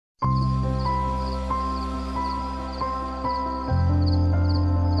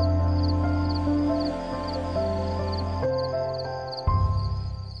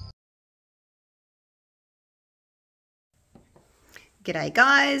G'day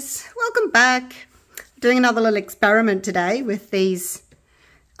guys, welcome back. Doing another little experiment today with these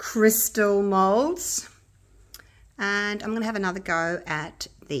crystal molds, and I'm going to have another go at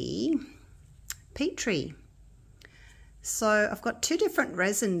the Petri. So I've got two different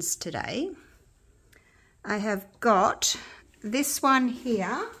resins today. I have got this one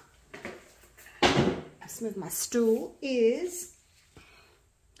here. I'll move my stool. Is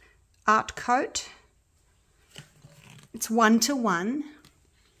Art Coat. It's 1:1,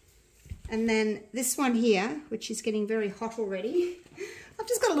 and then this one here, which is getting very hot already. I've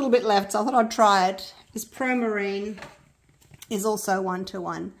just got a little bit left, so I thought I'd try it. This Promarine is also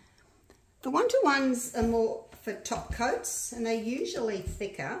 1:1. The 1:1s are more for top coats, and they're usually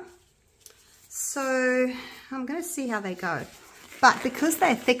thicker. So I'm going to see how they go. But because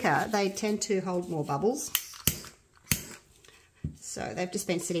they're thicker, they tend to hold more bubbles. So they've just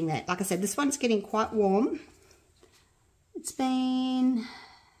been sitting there. Like I said, this one's getting quite warm. It's been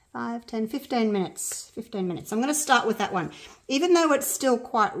 5, 10, 15 minutes. 15 minutes. I'm going to start with that one. Even though it's still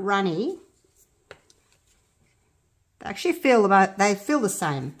quite runny, they actually feel the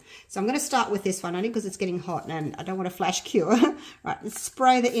same. So I'm going to start with this one only because it's getting hot and I don't want to flash cure. Right, let's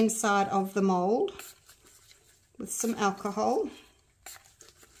spray the inside of the mold with some alcohol.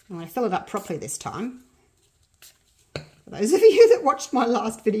 I'm going to fill it up properly this time. For those of you that watched my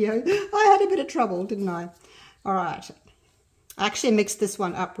last video, I had a bit of trouble, didn't I? All right. I actually mixed this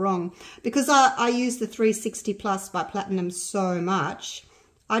one up wrong because I use the 360 Plus by Platinum so much.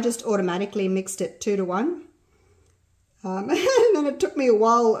 I just automatically mixed it 2:1. And then it took me a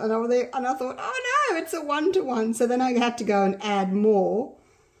while and I thought, oh no, it's a 1:1. So then I had to go and add more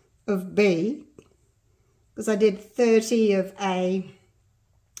of B because I did 30 of A,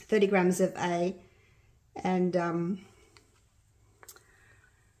 30 grams of A, and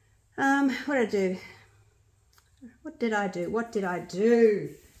what did I do? What did I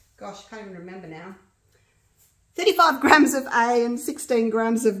do? Gosh, I can't even remember now. 35 grams of A and 16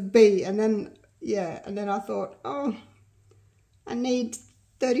 grams of B. And then, yeah, and then I thought, oh, I need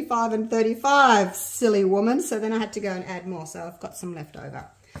 35 and 35, silly woman. So then I had to go and add more. So I've got some left over.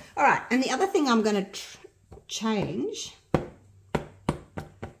 All right, and the other thing I'm going to change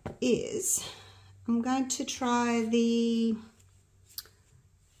is I'm going to try the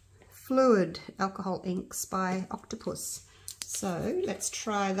Fluid alcohol inks by Octopus. So let's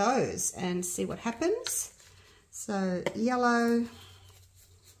try those and see what happens. So yellow,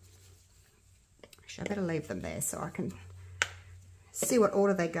 actually I better leave them there so I can see what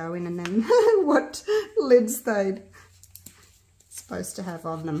order they go in and then what lids they're supposed to have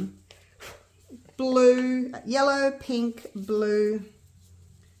on them. Blue, yellow, pink, blue,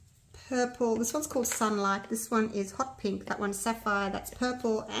 purple. This one's called Sunlight. This one is hot pink. That one's sapphire. That's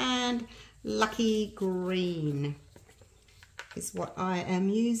purple. And lucky green is what I am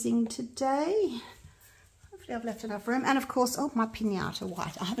using today. Hopefully I've left enough room. And of course, oh, my pinata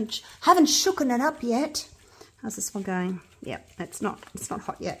white. I haven't shooken it up yet. How's this one going? Yep, it's not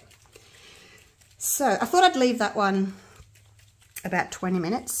hot yet. So I thought I'd leave that one about 20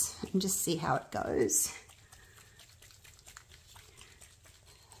 minutes and just see how it goes.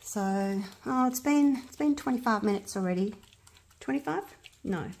 So, oh, it's been 25 minutes already. 25?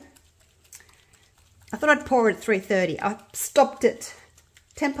 No. I thought I'd pour it at 3:30. I stopped at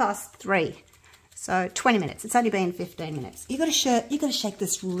 3:10. So 20 minutes. It's only been 15 minutes. You got to shake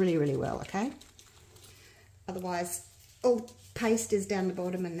this really, really well, okay? Otherwise, all paste is down the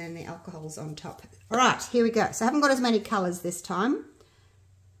bottom and then the alcohol's on top. All right, here we go. So I haven't got as many colours this time.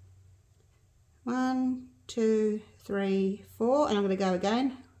 1, 2, 3, 4, and I'm going to go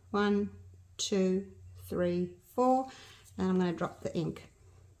again. 1, 2, 3, 4, and I'm going to drop the ink.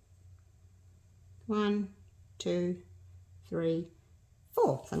 1, 2, 3,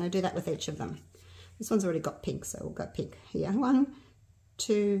 4. So I'm going to do that with each of them. This one's already got pink, so we'll go pink here. 1,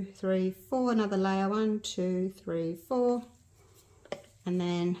 2, 3, 4. Another layer. 1, 2, 3, 4, and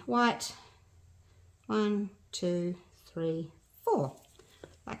then white. 1, 2, 3, 4,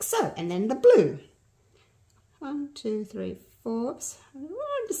 like so. And then the blue. 1, 2, 3, 4. Oops.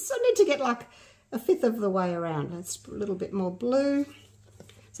 I need to get like a fifth of the way around. Let's put a little bit more blue.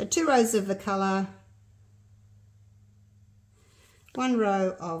 So 2 rows of the colour, 1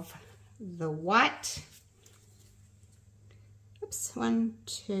 row of the white. Oops. 1,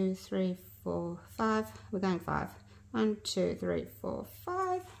 2, 3, 4, 5. We're going 5. 1, 2, 3, 4,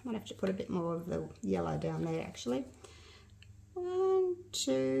 5. Might have to put a bit more of the yellow down there actually. 1,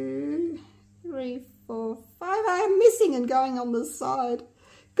 2, 3, 4, 5. I am missing and going on the side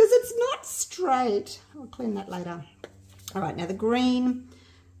because it's not straight. I'll clean that later. All right, now the green.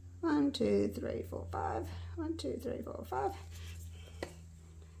 1, 2, 3, 4, 5. 1, 2, 3, 4, 5.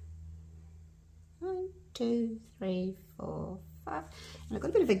 2, 3, 4, 5. And I've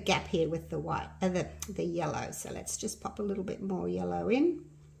got a bit of a gap here with the white, the yellow. So let's just pop a little bit more yellow in.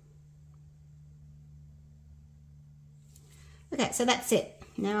 Okay, so that's it.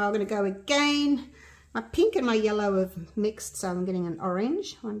 Now I'm going to go again. My pink and my yellow have mixed, so I'm getting an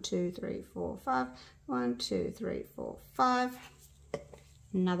orange. 1, 2, 3, 4, 5. 1, 2, 3, 4, 5.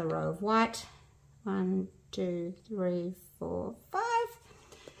 Another row of white. 1, 2, 3, 4, 5.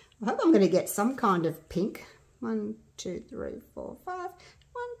 I hope I'm going to get some kind of pink. 1, 2, 3, 4, 5. 1,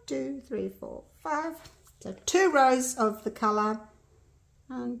 2, 3, 4, 5. So 2 rows of the colour.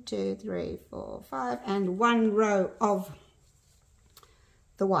 1, 2, 3, 4, 5. And 1 row of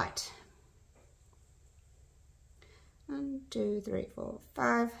the white. 1, 2, 3, 4,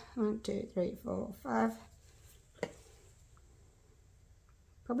 5. 1, 2, 3, 4, 5.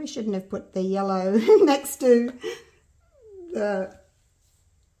 Probably shouldn't have put the yellow next to the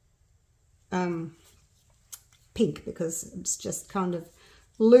pink, because it's just kind of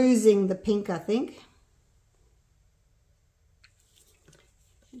losing the pink, I think.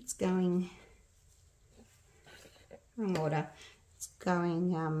 It's going wrong order. It's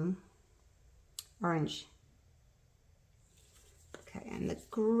going orange. Okay, and the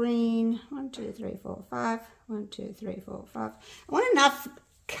green. 1, 2, 3, 4, 5. 1, 2, 3, 4, 5. I want enough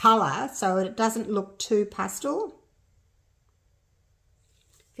colour so that it doesn't look too pastel,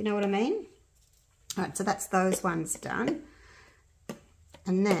 if you know what I mean. All right, so that's those ones done.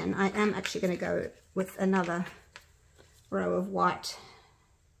 And then I am actually going to go with another row of white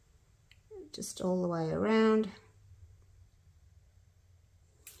just all the way around.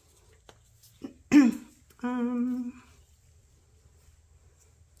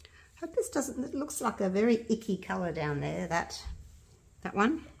 Hope this doesn't, it looks like a very icky colour down there, that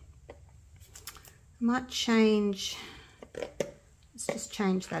one. I might change, let's just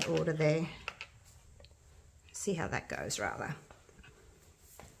change that order there. See how that goes, rather.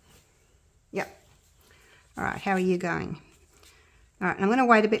 Yep. All right, how are you going? All right, I'm going to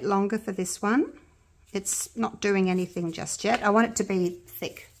wait a bit longer for this one. It's not doing anything just yet. I want it to be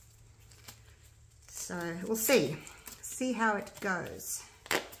thick. So we'll see. See how it goes.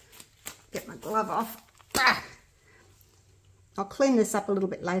 Get my glove off. Ah! I'll clean this up a little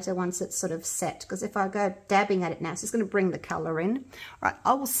bit later once it's sort of set, because if I go dabbing at it now, it's just going to bring the colour in. All right,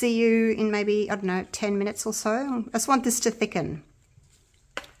 I will see you in maybe, I don't know, 10 minutes or so. I just want this to thicken.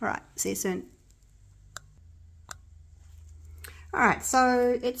 All right, see you soon. All right,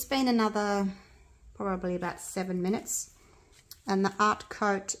 so it's been another probably about 7 minutes, and the art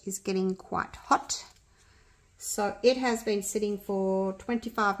coat is getting quite hot. So it has been sitting for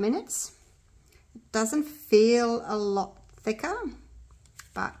 25 minutes. It doesn't feel a lot thicker,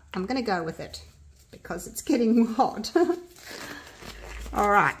 but I'm going to go with it because it's getting hot.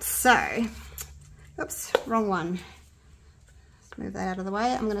 All right, so, oops, wrong one. Let's move that out of the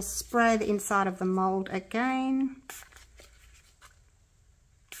way. I'm going to spray the inside of the mold again.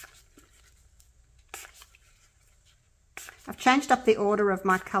 I've changed up the order of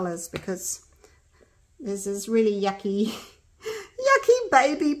my colours because there's this really yucky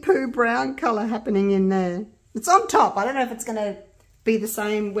baby poo brown colour happening in there. It's on top. I don't know if it's going to be the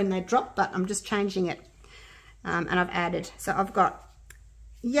same when they drop, but I'm just changing it. And I've added. So I've got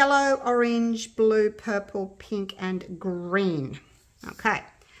yellow, orange, blue, purple, pink, and green. Okay.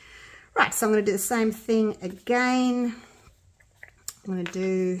 Right, so I'm going to do the same thing again. I'm going to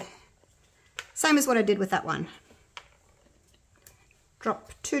do same as what I did with that one.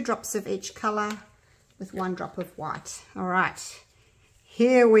 Drop 2 drops of each colour with 1 drop of white. All right,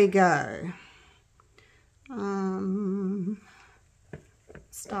 here we go.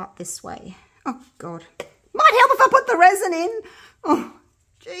 Start this way. Oh God, might help if I put the resin in. Oh,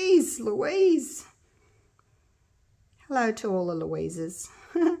 geez, Louise. Hello to all the Louises.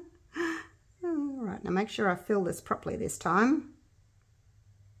 All right, now make sure I fill this properly this time.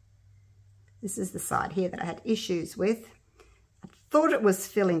 This is the side here that I had issues with. I thought it was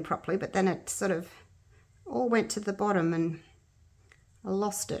filling properly, but then it sort of all went to the bottom and I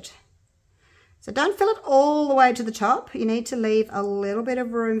lost it. So don't fill it all the way to the top. You need to leave a little bit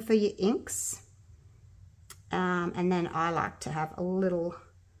of room for your inks. And then I like to have a little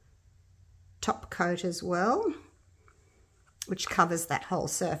top coat as well, which covers that whole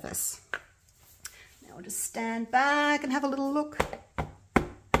surface. Now I'll just stand back and have a little look.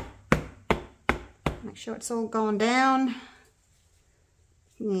 Make sure it's all gone down.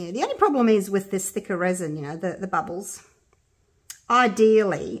 Yeah, the only problem is with this thicker resin, you know, the bubbles.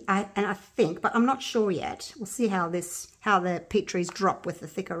 Ideally, I think, but I'm not sure yet. We'll see how the Petris drop with the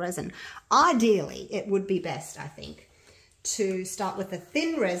thicker resin. Ideally, it would be best, I think, to start with a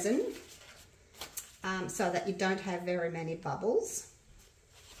thin resin so that you don't have very many bubbles.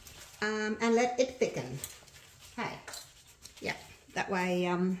 And let it thicken. Hey, yeah, that way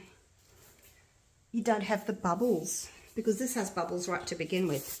you don't have the bubbles, because this has bubbles right to begin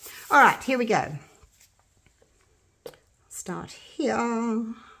with. All right, here we go. Start here.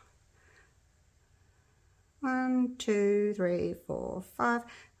 1, 2, 3, 4, 5.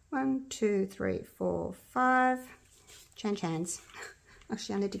 1, 2, 3, 4, 5. Change hands.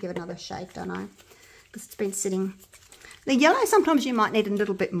 Actually, I need to give it another shake, don't I? Because it's been sitting. The yellow, sometimes you might need a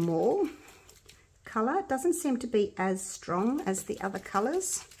little bit more colour. It doesn't seem to be as strong as the other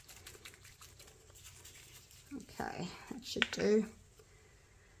colours. Okay, that should do.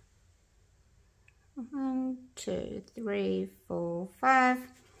 1, 2, 3, 4, 5.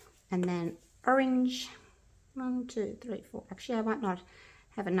 And then orange. 1, 2, 3, 4. Actually, I might not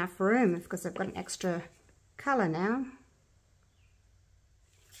have enough room because I've got an extra colour now.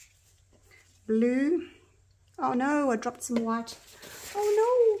 Blue. Oh no, I dropped some white.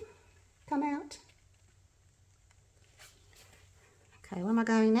 Oh no, come out. Okay, where am I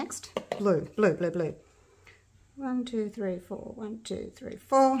going next? Blue, blue, blue, blue. 1, 2, 3, 4. 1, 2, 3,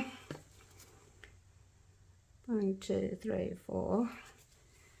 4. 1, 2, 3, 4.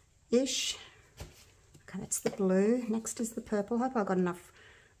 Ish. Okay, that's the blue. Next is the purple. Hope I've got enough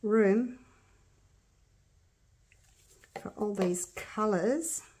room for all these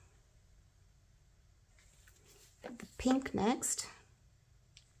colours. The pink next.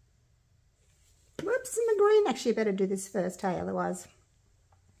 Whoops, and the green. Actually, I better do this first, hey, otherwise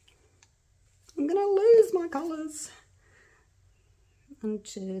I'm going to lose my colours. 1,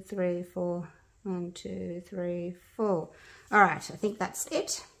 2, 3, 4. 1, 2, 3, 4. All right, I think that's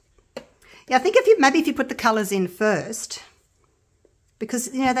it. Yeah, I think maybe if you put the colours in first,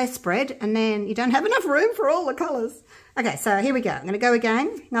 because, you know, they spread and then you don't have enough room for all the colours. Okay, so here we go. I'm going to go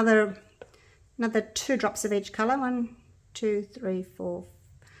again. Another 2 drops of each colour. 1, 2, 3, 4.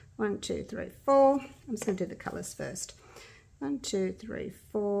 1, 2, 3, 4. I'm just going to do the colours first. 1, 2, 3,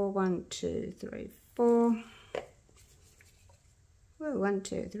 4. 1, 2, 3, 4. Whoa, 1,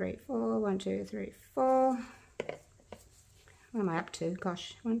 2, 3, 4. 1, 2, 3, 4. What am I up to?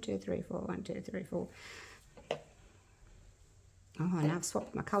 Gosh, 1, 2, 3, 4. 1, 2, 3, 4. Oh, now I've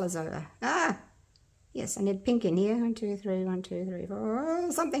swapped my colours over. Ah! Yes, I need pink in here. 1, 2, 3, 1, 2, 3, 4,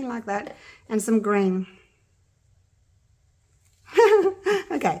 oh, something like that. And some green.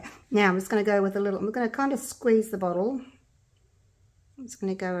 Okay, now I'm just going to go with a little, I'm going to kind of squeeze the bottle. I'm just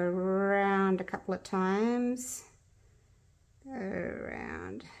going to go around a couple of times. Go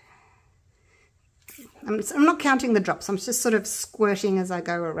around. I'm not counting the drops. I'm just sort of squirting as I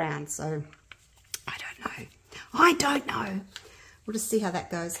go around. So, I don't know. We'll just see how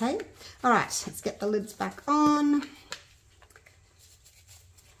that goes, hey? All right, let's get the lids back on.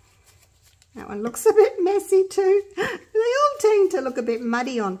 That one looks a bit messy too. They all tend to look a bit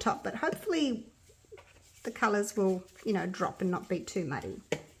muddy on top, but hopefully the colours will, you know, drop and not be too muddy.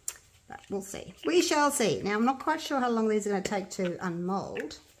 But we'll see. We shall see. Now, I'm not quite sure how long these are going to take to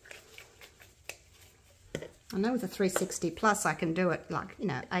unmould. I know with a 360 plus I can do it like, you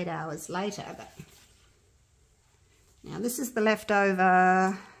know, 8 hours later, but now this is the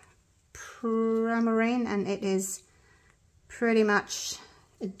leftover Promarine, and it is pretty much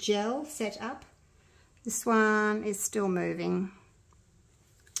a gel set up. This one is still moving.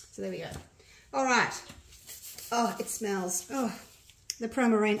 So there we go. All right. Oh, it smells. Oh, the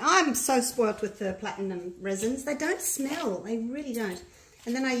Promarine. I'm so spoilt with the platinum resins. They don't smell. They really don't.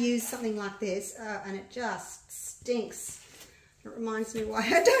 And then I use something like this, and it just stinks. It reminds me why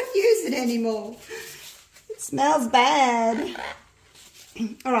I don't use it anymore. It smells bad.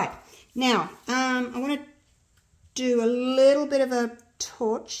 All right. Now, I want to do a little bit of a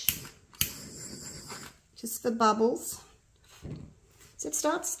torch, just for bubbles. So it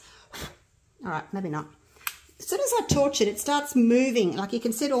starts, all right, maybe not. As soon as I torch it, it starts moving. Like you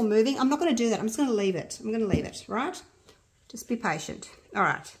can see it all moving. I'm not going to do that. I'm just going to leave it. I'm going to leave it, right? Just be patient. All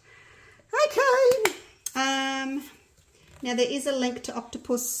right. Okay. Now there is a link to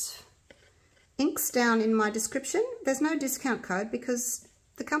Octopus inks down in my description. There's no discount code because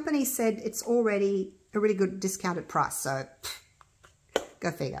the company said it's already a really good discounted price. So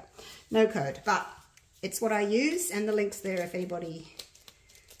go figure. No code, but it's what I use, and the link's there if anybody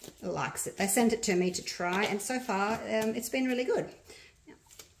likes it. They sent it to me to try, and so far it's been really good. Now,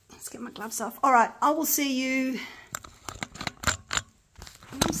 let's get my gloves off. All right, I will see you.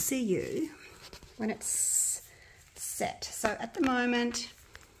 I'll see you when it's set. So at the moment,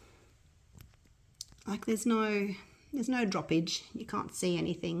 like there's no droppage. You can't see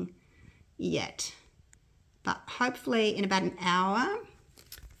anything yet, but hopefully in about an hour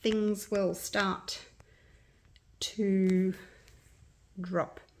things will start to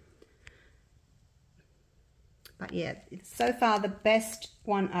drop. But yeah, so far the best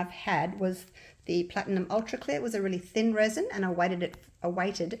one I've had was the Platinum Ultra Clear. It was a really thin resin, and I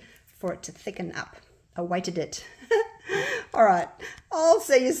waited for it to thicken up. I waited it. All right, I'll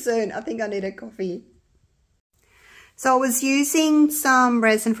see you soon. I think I need a coffee. So I was using some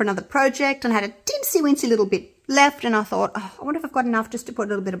resin for another project and I had a teensy-weensy little bit left, and I thought, oh, I wonder if I've got enough just to put a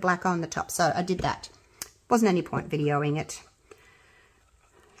little bit of black on the top. So I did that. Wasn't any point videoing it.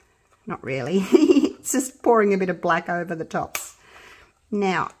 Not really. It's just pouring a bit of black over the tops.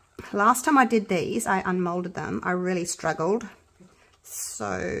 Now, last time I did these, I unmolded them. I really struggled.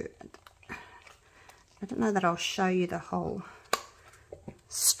 So I don't know that I'll show you the whole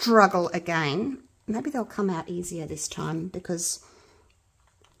struggle again. Maybe they'll come out easier this time because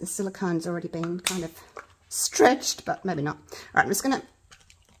the silicone's already been kind of stretched, but maybe not. All right, I'm just going to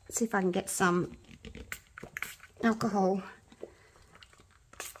see if I can get some alcohol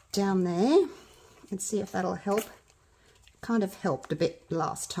down there and see if that'll help. Kind of helped a bit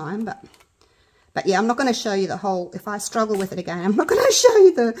last time, but yeah, I'm not going to show you the whole. If I struggle with it again, I'm not going to show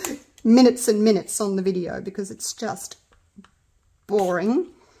you the minutes and minutes on the video because it's just boring.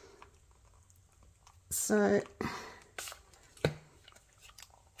 So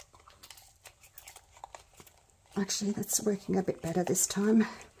actually that's working a bit better this time.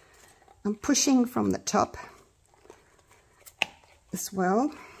 I'm pushing from the top as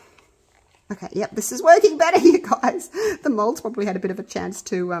well. Okay, yep, this is working better, you guys. The mold's probably had a bit of a chance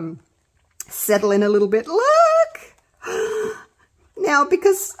to settle in a little bit. Look! Now,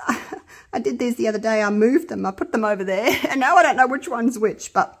 because I did these the other day, I moved them. I put them over there, and now I don't know which one's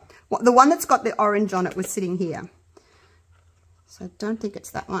which, but the one that's got the orange on it was sitting here. So I don't think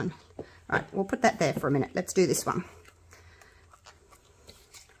it's that one. All right, we'll put that there for a minute. Let's do this one.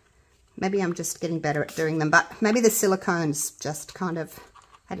 Maybe I'm just getting better at doing them, but maybe the silicone's just kind of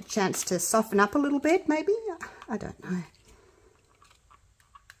had a chance to soften up a little bit, maybe. I don't know.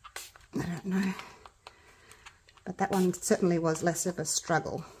 I don't know. But that one certainly was less of a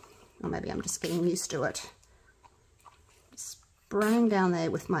struggle. Or maybe I'm just getting used to it. Spraying down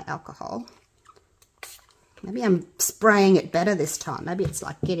there with my alcohol. Maybe I'm spraying it better this time. Maybe it's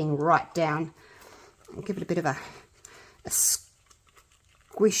like getting right down. I'll give it a bit of a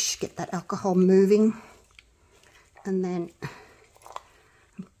squish, get that alcohol moving. And then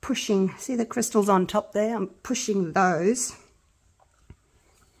I'm pushing, see the crystals on top there? I'm pushing those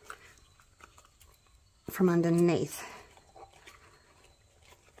from underneath.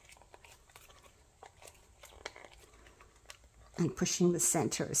 And pushing the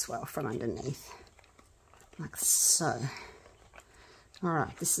center as well from underneath, like so. All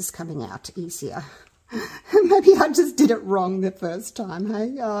right, this is coming out easier. Maybe I just did it wrong the first time,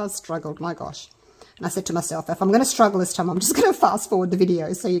 hey? Oh, I struggled, my gosh. And I said to myself, if I'm going to struggle this time, I'm just going to fast forward the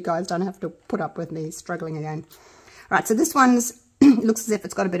video so you guys don't have to put up with me struggling again. All right, so this one's, it looks as if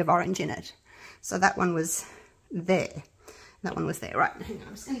it's got a bit of orange in it. So that one was there. That one was there. Right, hang on,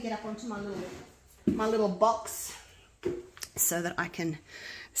 I'm just going to get up onto my little box so that I can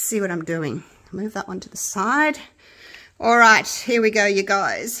see what I'm doing. Move that one to the side. All right, here we go, you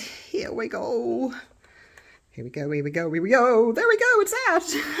guys. Here we go. Here we go, here we go, here we go. There we go, it's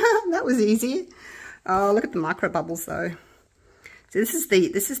out. That was easy. Oh, look at the micro bubbles though. So this is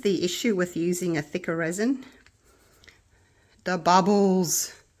the issue with using a thicker resin. The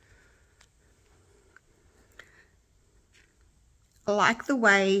bubbles. I like the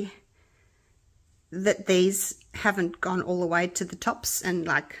way that these haven't gone all the way to the tops and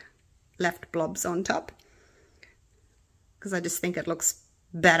like left blobs on top, because I just think it looks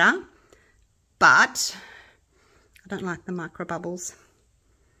better, but I don't like the micro bubbles.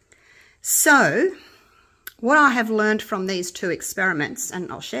 So what I have learned from these two experiments,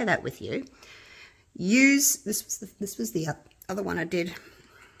 and I'll share that with you, this was the other one I did.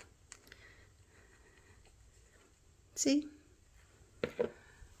 See?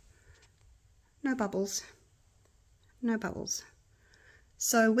 No bubbles. No bubbles.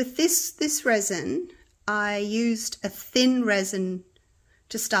 So with this resin, I used a thin resin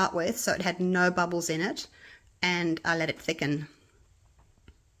to start with, so it had no bubbles in it, and I let it thicken.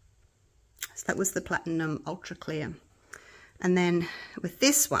 So that was the Platinum Ultra Clear. And then with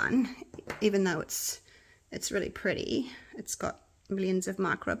this one, even though it's really pretty, it's got millions of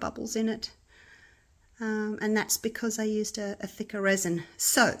micro bubbles in it. And that's because I used a thicker resin.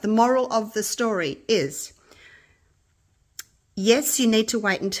 So the moral of the story is, yes, you need to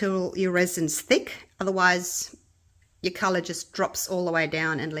wait until your resin's thick, otherwise your colour just drops all the way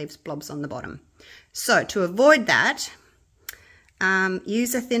down and leaves blobs on the bottom. So to avoid that,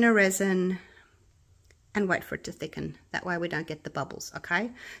 use a thinner resin, and wait for it to thicken. That way we don't get the bubbles,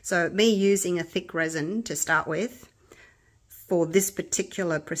 okay? So me using a thick resin to start with for this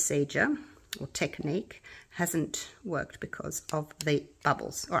particular procedure or technique hasn't worked because of the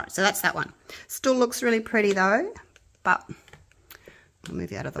bubbles. All right, so that's that one. Still looks really pretty though, but I'll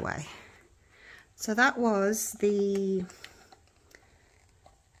move you out of the way. So that was the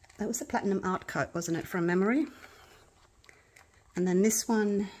platinum art coat, wasn't it, from memory? And then this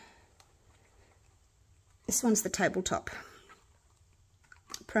one's the tabletop.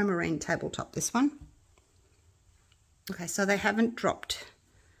 Promarine tabletop, this one. Okay, so they haven't dropped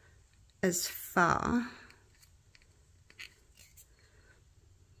as far.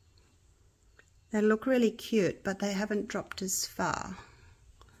 They look really cute, but they haven't dropped as far.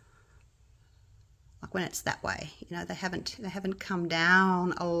 Like when it's that way, you know, they haven't come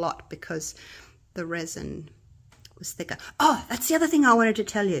down a lot because the resin was thicker. Oh, that's the other thing I wanted to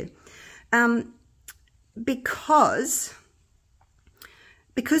tell you. Because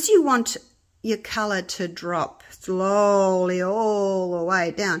you want your color to drop slowly all the way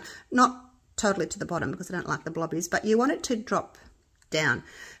down, not totally to the bottom because I don't like the blobbies, but you want it to drop down.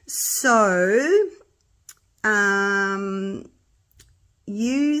 So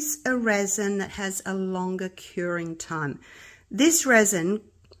use a resin that has a longer curing time. This resin,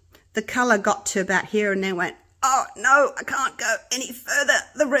 the color got to about here and then went, oh no, I can't go any further.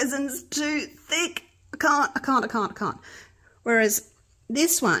 The resin's too thick. I can't. Whereas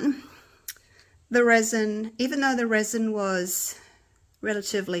this one, the resin, even though the resin was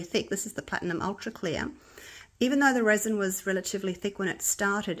relatively thick, this is the Platinum Ultra Clear, even though the resin was relatively thick when it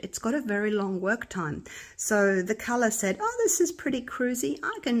started, it's got a very long work time. So the color said, oh, this is pretty cruisy.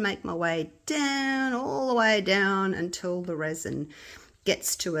 I can make my way down, all the way down until the resin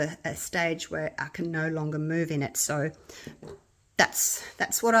gets to a stage where I can no longer move in it. So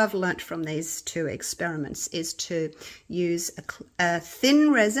that's what I've learnt from these two experiments, is to use a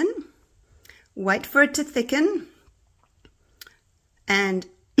thin resin, wait for it to thicken, and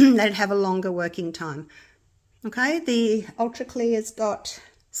let it have a longer working time. Okay, the Ultra Clear's got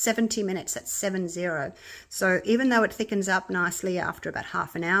 70 minutes, that's 70. So even though it thickens up nicely after about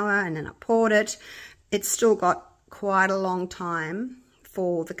half an hour and then I poured it, it's still got quite a long time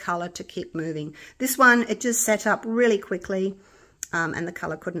for the colour to keep moving. This one, it just set up really quickly and the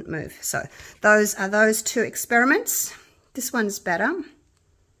colour couldn't move. So those are those two experiments. This one's better.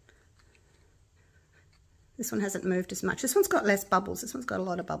 This one hasn't moved as much. This one's got less bubbles. This one's got a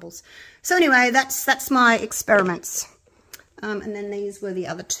lot of bubbles. So anyway, that's my experiments. And then these were the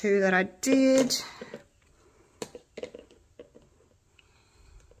other two that I did. And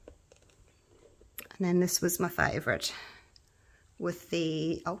then this was my favourite with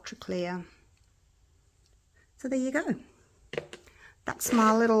the Ultra Clear. So there you go. That's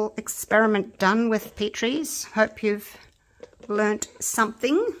my little experiment done with Petri's. Hope you've learnt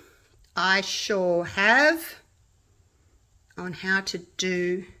something. I sure have, on how to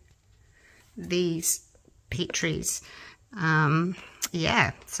do these Petri's.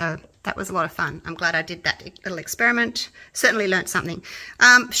 Yeah, so that was a lot of fun. I'm glad I did that little experiment. Certainly learnt something.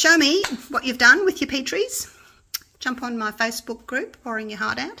 Show me what you've done with your Petri's. Jump on my Facebook group, Pouring Your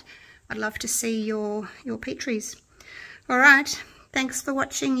Heart Out. I'd love to see your Petri's. All right, thanks for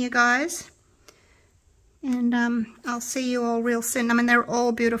watching, you guys. And I'll see you all real soon. I mean, they're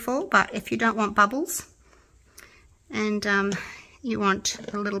all beautiful, but if you don't want bubbles and you want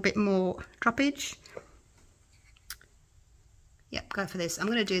a little bit more droppage, yep, go for this. I'm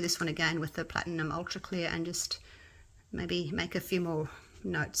going to do this one again with the Platinum Ultra Clear and just maybe make a few more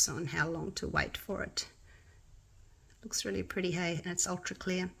notes on how long to wait for it. Looks really pretty, hey, and it's ultra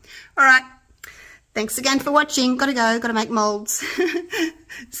clear. All right, thanks again for watching. Gotta go, gotta make molds.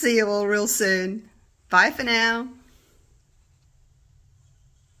 See you all real soon. Bye for now.